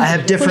 Yeah, I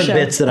have different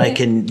bits that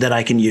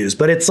I can use.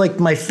 But it's like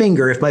my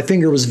finger. If my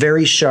finger was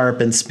very sharp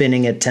and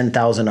spinning at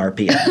 10,000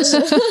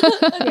 RPMs.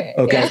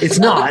 Okay. It's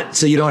not,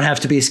 so you don't have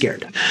to be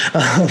scared.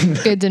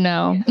 Good to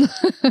know.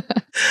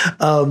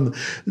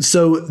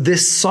 So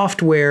this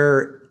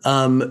software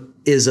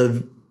is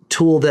a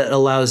tool that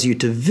allows you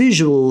to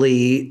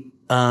visually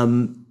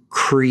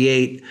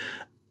create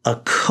a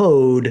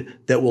code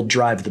that will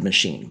drive the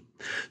machine.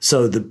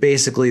 So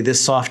basically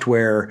this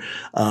software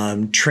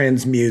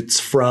transmutes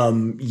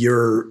from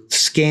your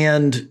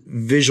scanned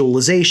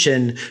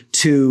visualization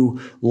to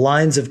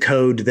lines of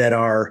code that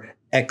are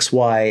X,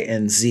 Y,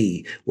 and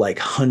Z, like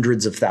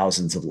hundreds of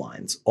thousands of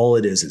lines. All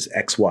it is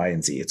X, Y,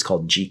 and Z. It's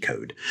called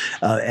G-code.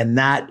 And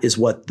that is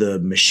what the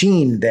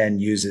machine then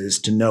uses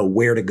to know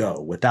where to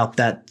go. Without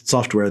that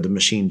software, the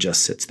machine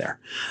just sits there.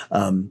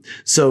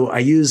 So I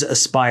use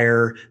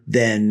Aspire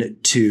then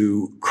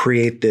to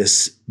create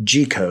this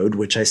G-code,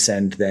 which I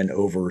send then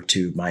over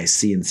to my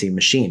CNC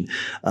machine.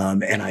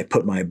 And I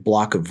put my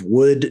block of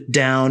wood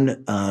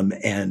down,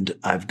 and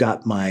I've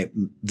got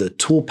the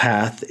tool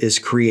path is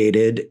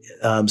created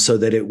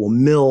so that it will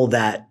mill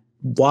that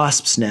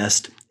wasp's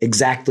nest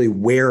exactly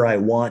where I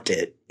want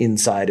it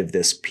inside of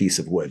this piece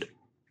of wood.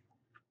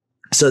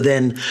 So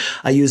then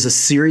I use a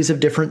series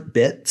of different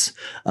bits.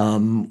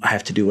 I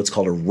have to do what's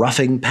called a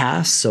roughing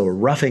pass. So a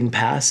roughing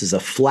pass is a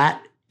flat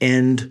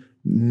end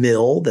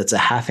mill that's a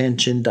 1/2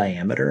 inch in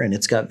diameter, and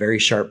it's got very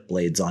sharp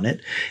blades on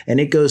it. And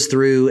it goes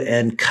through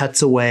and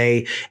cuts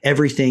away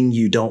everything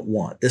you don't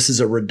want. This is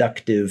a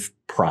reductive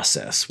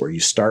process where you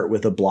start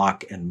with a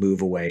block and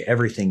move away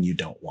everything you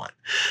don't want.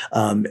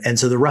 And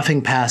so the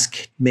roughing pass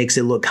makes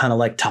it look kind of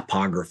like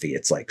topography.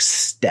 It's like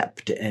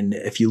stepped. And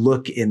if you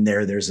look in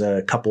there, there's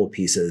a couple of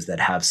pieces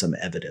that have some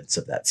evidence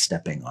of that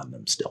stepping on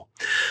them still.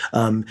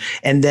 And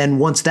then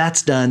once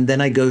that's done, then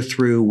I go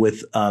through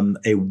with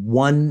a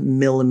 1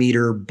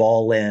 millimeter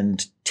ball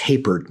end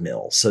tapered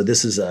mill. So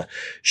this is a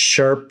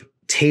sharp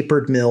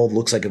tapered mill,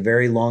 looks like a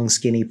very long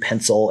skinny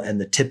pencil, and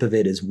the tip of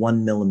it is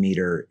 1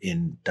 millimeter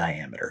in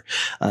diameter.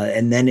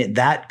 And then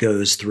that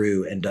goes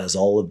through and does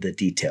all of the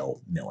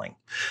detail milling.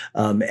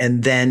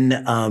 And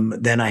then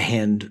I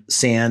hand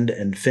sand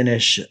and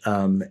finish,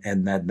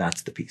 and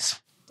that's the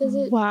piece.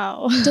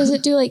 Wow. Does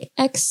it do like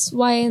X,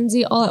 Y, and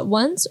Z all at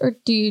once, or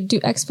do you do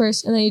X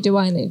first and then you do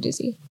Y and then you do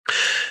Z?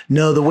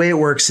 No, the way it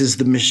works is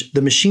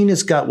the machine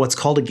has got what's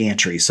called a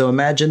gantry. So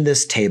imagine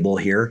this table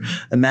here.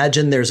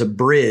 Imagine there's a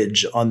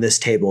bridge on this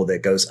table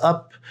that goes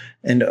up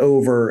and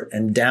over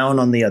and down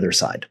on the other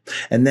side.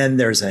 And then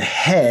there's a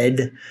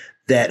head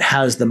that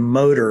has the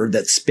motor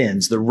that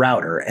spins, the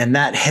router, and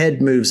that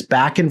head moves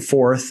back and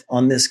forth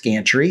on this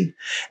gantry.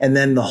 And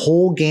then the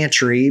whole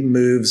gantry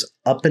moves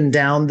up and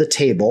down the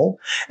table.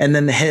 And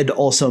then the head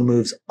also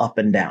moves up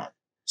and down.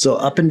 So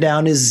up and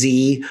down is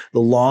Z, the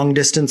long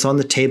distance on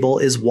the table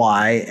is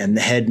Y, and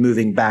the head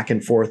moving back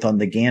and forth on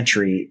the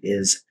gantry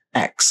is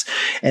X.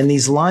 And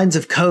these lines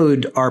of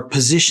code are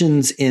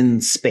positions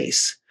in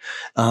space.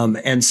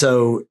 And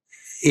so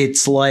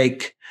it's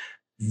like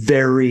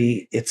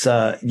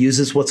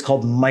uses what's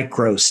called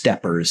micro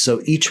steppers.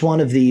 So each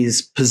one of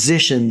these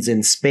positions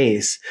in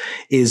space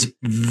is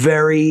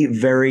very,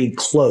 very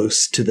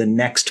close to the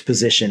next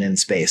position in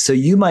space. So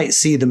you might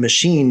see the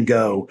machine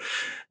go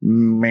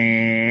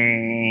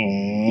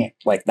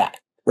like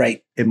that,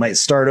 right? It might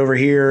start over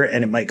here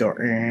and it might go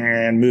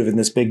and move in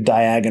this big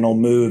diagonal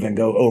move and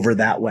go over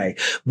that way.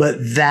 But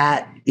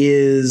that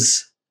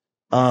is,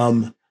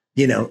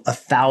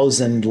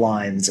 1,000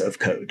 lines of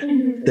code.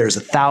 Mm-hmm. There's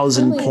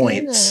 1,000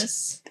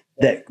 points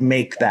that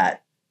make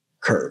that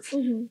curve.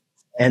 Mm-hmm.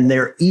 And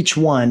each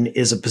one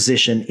is a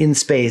position in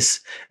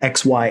space,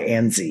 X, Y,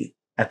 and Z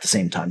at the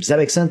same time. Does that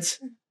make sense?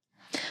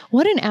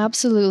 What an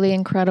absolutely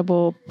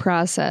incredible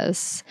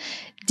process.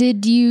 How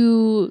did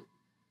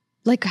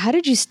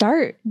you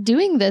start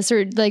doing this?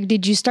 Or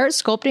did you start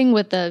sculpting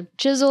with a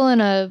chisel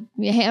and a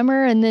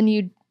hammer and then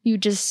you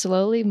just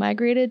slowly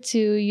migrated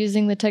to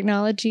using the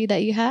technology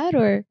that you had,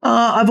 or?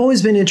 I've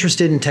always been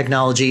interested in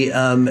technology,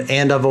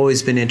 and I've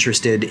always been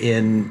interested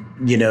in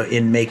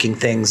making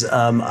things.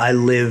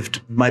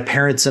 My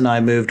parents and I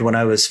moved when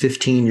I was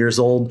 15 years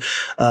old.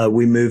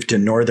 We moved to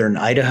northern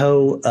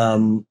Idaho,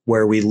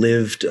 where we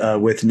lived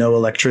with no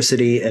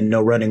electricity and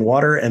no running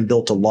water, and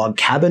built a log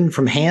cabin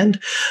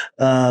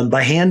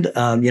by hand.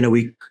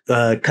 We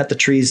cut the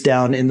trees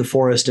down in the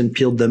forest and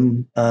peeled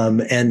them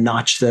and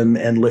notched them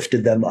and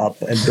lifted them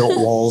up and built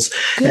walls.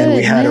 And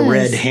we had a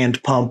red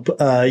hand pump,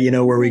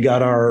 where we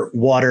got our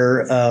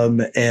water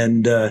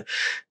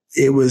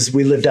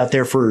we lived out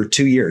there for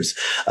 2 years.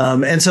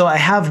 And so I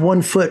have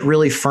one foot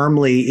really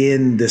firmly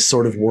in this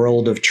sort of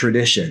world of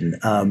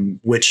tradition,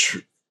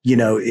 which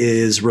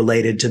is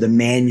related to the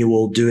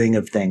manual doing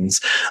of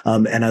things.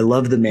 And I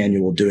love the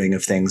manual doing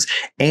of things.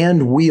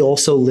 And we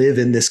also live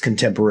in this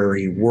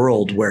contemporary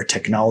world where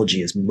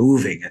technology is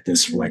moving at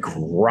this like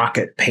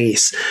rocket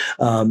pace.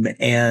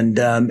 And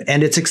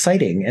it's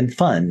exciting and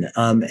fun.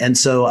 And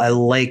so I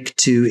like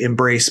to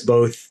embrace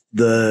both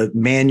the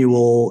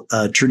manual,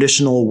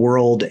 traditional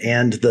world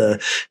and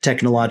the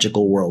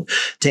technological world.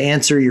 To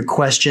answer your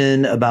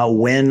question about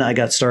when I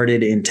got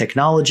started in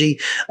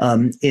technology,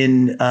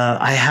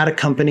 I had a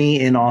company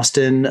in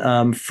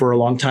Austin for a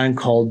long time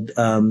called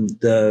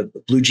the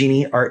Blue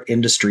Genie Art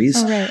Industries.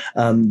 Oh,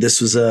 right.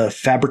 This was a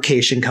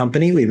fabrication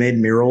company. We made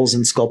murals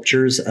and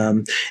sculptures.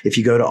 If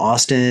you go to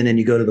Austin and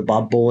you go to the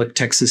Bob Bullock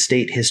Texas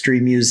State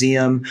History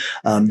Museum,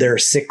 there are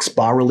 6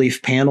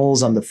 bas-relief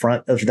panels on the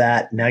front of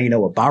that. Now you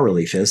know what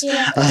bas-relief is.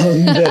 Yeah.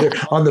 That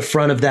are on the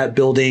front of that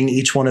building.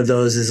 Each one of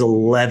those is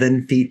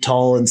 11 feet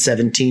tall and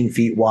 17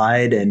 feet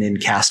wide and in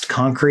cast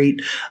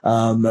concrete.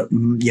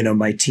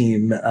 My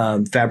team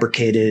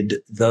fabricated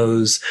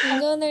those. I'm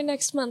going there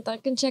next month. I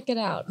can check it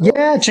out.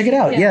 Yeah, check it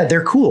out. Yeah,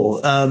 they're cool.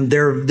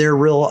 They're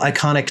real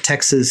iconic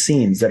Texas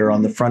scenes that are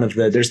on the front of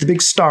there's the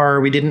big star.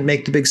 We didn't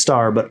make the big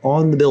star, but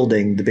on the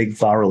building, the big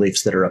bas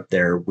reliefs that are up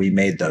there, we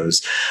made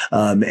those.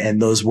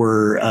 And those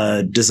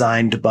were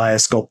designed by a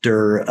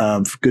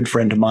sculptor, good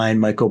friend of mine,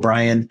 Mike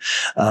O'Brien.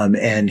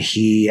 And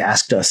he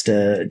asked us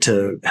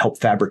to help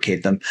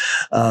fabricate them.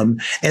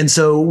 And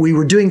so we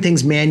were doing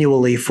things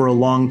manually for a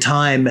long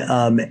time.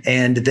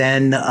 And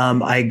then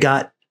I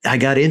got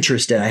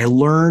interested. I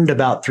learned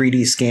about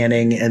 3D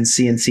scanning and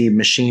CNC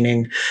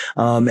machining.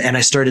 And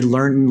I started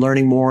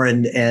learning more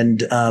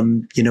and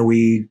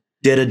we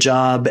did a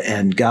job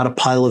and got a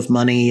pile of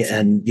money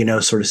and,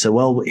 sort of said,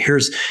 well,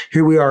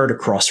 here we are at a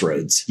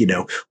crossroads.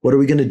 What are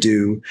we going to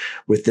do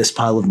with this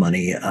pile of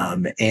money?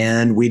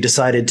 And we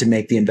decided to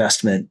make the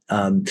investment.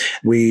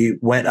 We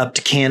went up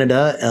to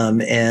Canada,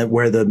 and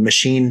where the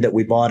machine that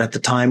we bought at the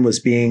time was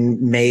being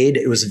made.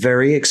 It was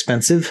very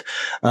expensive,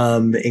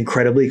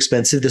 incredibly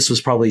expensive. This was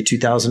probably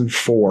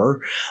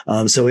 2004.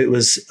 So it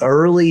was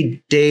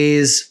early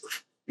days.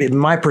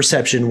 My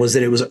perception was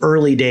that it was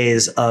early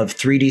days of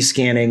 3D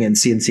scanning and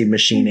CNC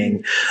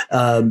machining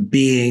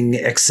being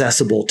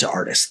accessible to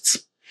artists.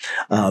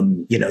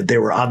 They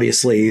were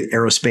obviously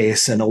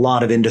aerospace and a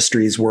lot of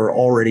industries were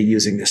already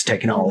using this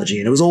technology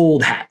and it was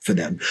old hat for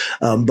them.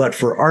 But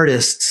for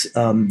artists,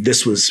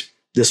 this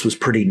was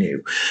pretty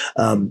new.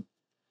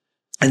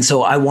 And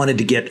so I wanted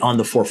to get on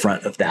the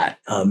forefront of that.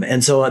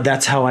 And so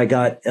that's how I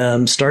got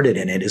started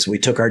in it, is we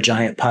took our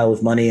giant pile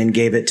of money and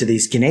gave it to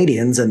these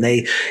Canadians, and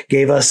they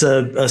gave us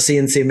a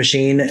CNC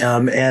machine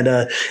and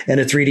a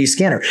 3D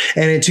scanner.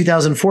 And in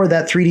 2004,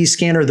 that 3D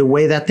scanner, the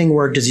way that thing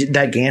worked is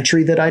that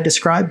gantry that I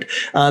described,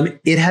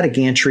 it had a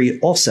gantry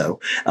also.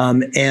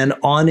 And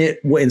on it,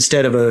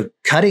 instead of a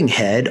cutting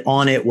head,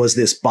 on it was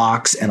this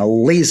box and a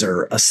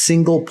laser, a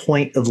single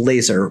point of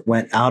laser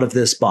went out of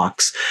this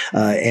box.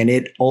 And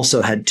it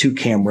also had 2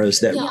 cameras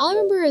that all I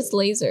remember is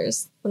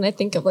lasers when I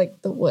think of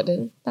like the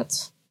wooden.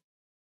 That's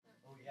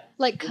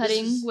like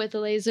cutting with a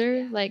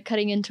laser, like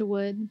cutting into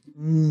wood.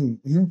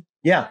 Mm-hmm.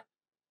 Yeah,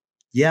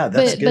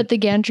 that's good. But the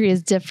gantry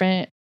is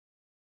different.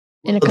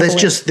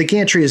 The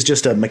gantry is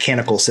just a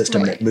mechanical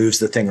system that moves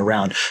the thing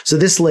around. So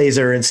this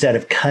laser, instead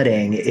of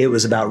cutting, it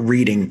was about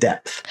reading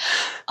depth.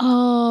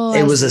 Oh,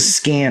 it was a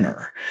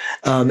scanner.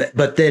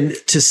 But then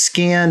to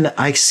scan,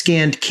 I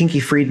scanned Kinky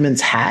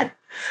Friedman's hat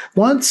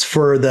once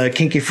for the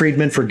Kinky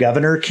Friedman for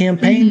Governor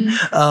campaign.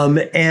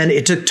 Mm-hmm. And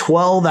it took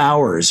 12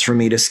 hours for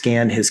me to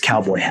scan his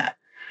cowboy hat.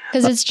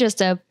 Because it's just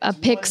a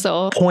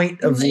pixel.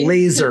 Point of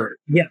laser.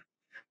 Yeah.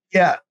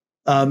 Yeah.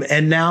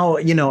 And now,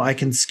 I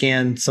can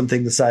scan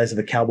something the size of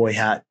a cowboy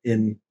hat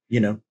in,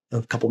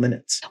 a couple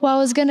minutes. Well, I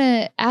was going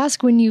to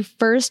ask, when you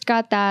first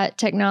got that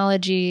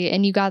technology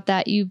and you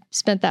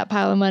spent that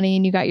pile of money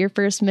and you got your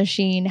first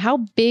machine, how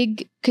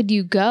big could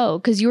you go?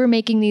 Because you were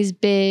making these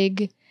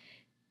big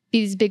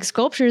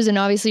sculptures, and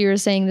obviously you were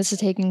saying this is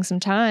taking some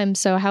time.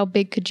 So how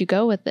big could you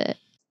go with it?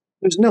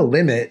 There's no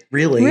limit,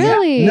 really.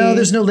 Really? Yeah. No,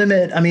 there's no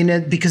limit. I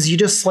mean, because you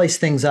just slice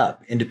things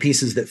up into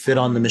pieces that fit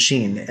on the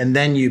machine, and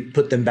then you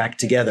put them back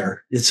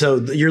together. So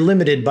you're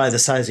limited by the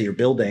size of your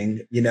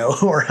building,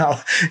 or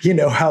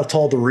how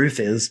tall the roof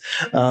is.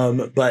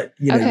 But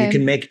you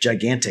can make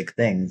gigantic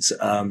things.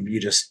 You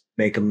just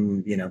make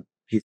them,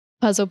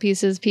 puzzle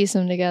pieces, piece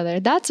them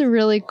together. That's a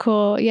really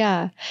cool,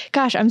 yeah.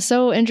 Gosh, I'm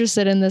so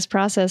interested in this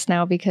process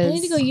now because I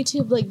need to go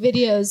YouTube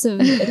videos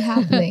of it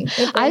happening.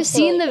 I've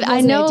seen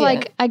I know,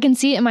 I can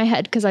see it in my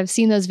head because I've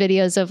seen those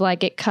videos of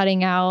it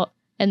cutting out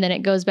and then it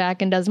goes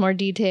back and does more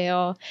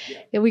detail.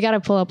 Yeah, we got to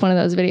pull up one of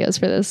those videos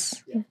for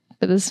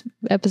this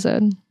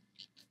episode.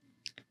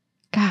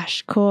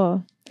 Gosh,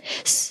 cool.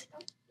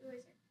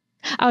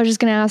 I was just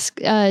going to ask,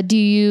 do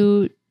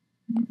you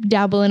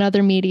dabble in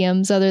other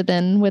mediums other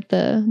than with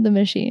the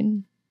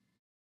machine?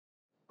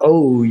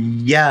 Oh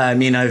yeah, I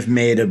mean, I've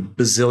made a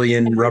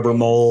bazillion rubber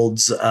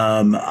molds.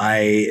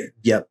 I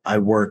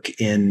work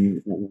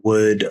in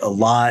wood a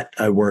lot.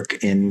 I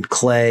work in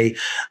clay.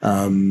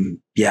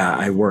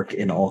 I work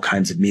in all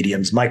kinds of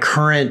mediums. My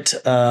current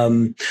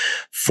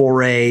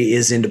foray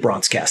is into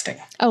bronze casting.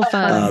 Oh,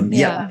 fun!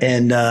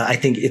 And I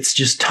think it's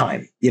just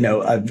time.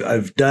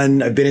 I've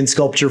been in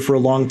sculpture for a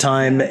long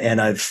time,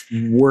 and I've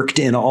worked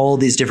in all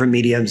these different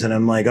mediums, and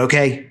I'm like,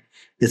 okay,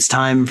 it's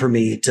time for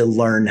me to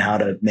learn how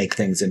to make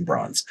things in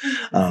bronze.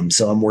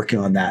 So I'm working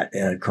on that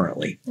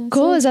currently.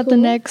 Cool. Is that the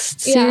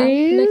next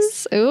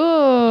series?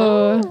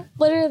 Ooh.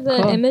 What are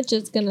the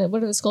images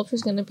what are the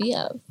sculptures gonna be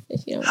of?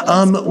 If you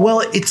don't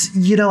well, it's,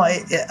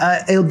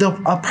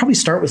 I'll probably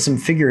start with some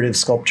figurative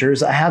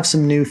sculptures. I have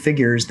some new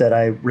figures that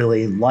I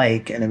really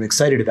like and I'm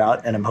excited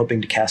about, and I'm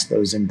hoping to cast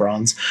those in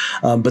bronze.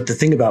 But the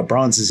thing about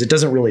bronze is it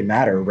doesn't really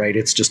matter, right?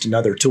 It's just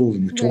another tool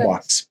in the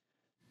toolbox.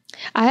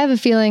 I have a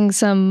feeling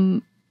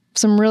some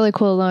really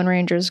cool Lone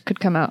Rangers could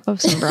come out of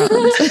some bronze.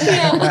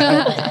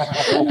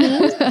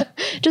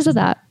 Just as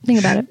that. Think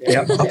about it.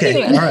 Yep.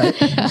 Okay. All right.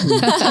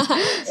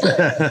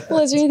 Well,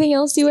 is there anything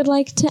else you would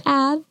like to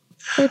add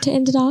or to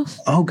end it off?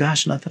 Oh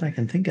gosh, not that I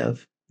can think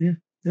of. Yeah.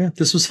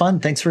 This was fun.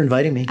 Thanks for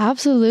inviting me.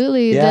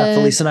 Absolutely. Yeah.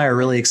 Felice and I are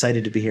really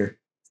excited to be here.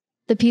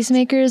 The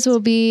Peacemakers will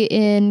be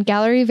in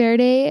Gallery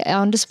Verde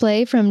on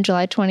display from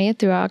July 20th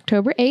through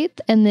October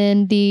 8th. And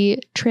then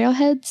the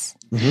Trailheads.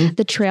 Mm-hmm.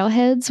 The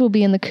Trailheads will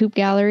be in the Coop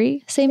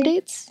Gallery. Same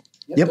dates?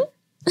 Yep.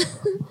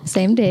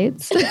 Same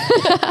dates.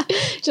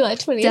 July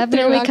 20th.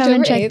 Definitely come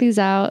and check these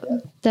out.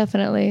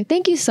 Definitely.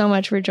 Thank you so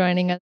much for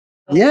joining us.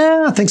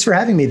 Yeah, thanks for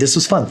having me. This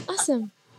was fun. Awesome.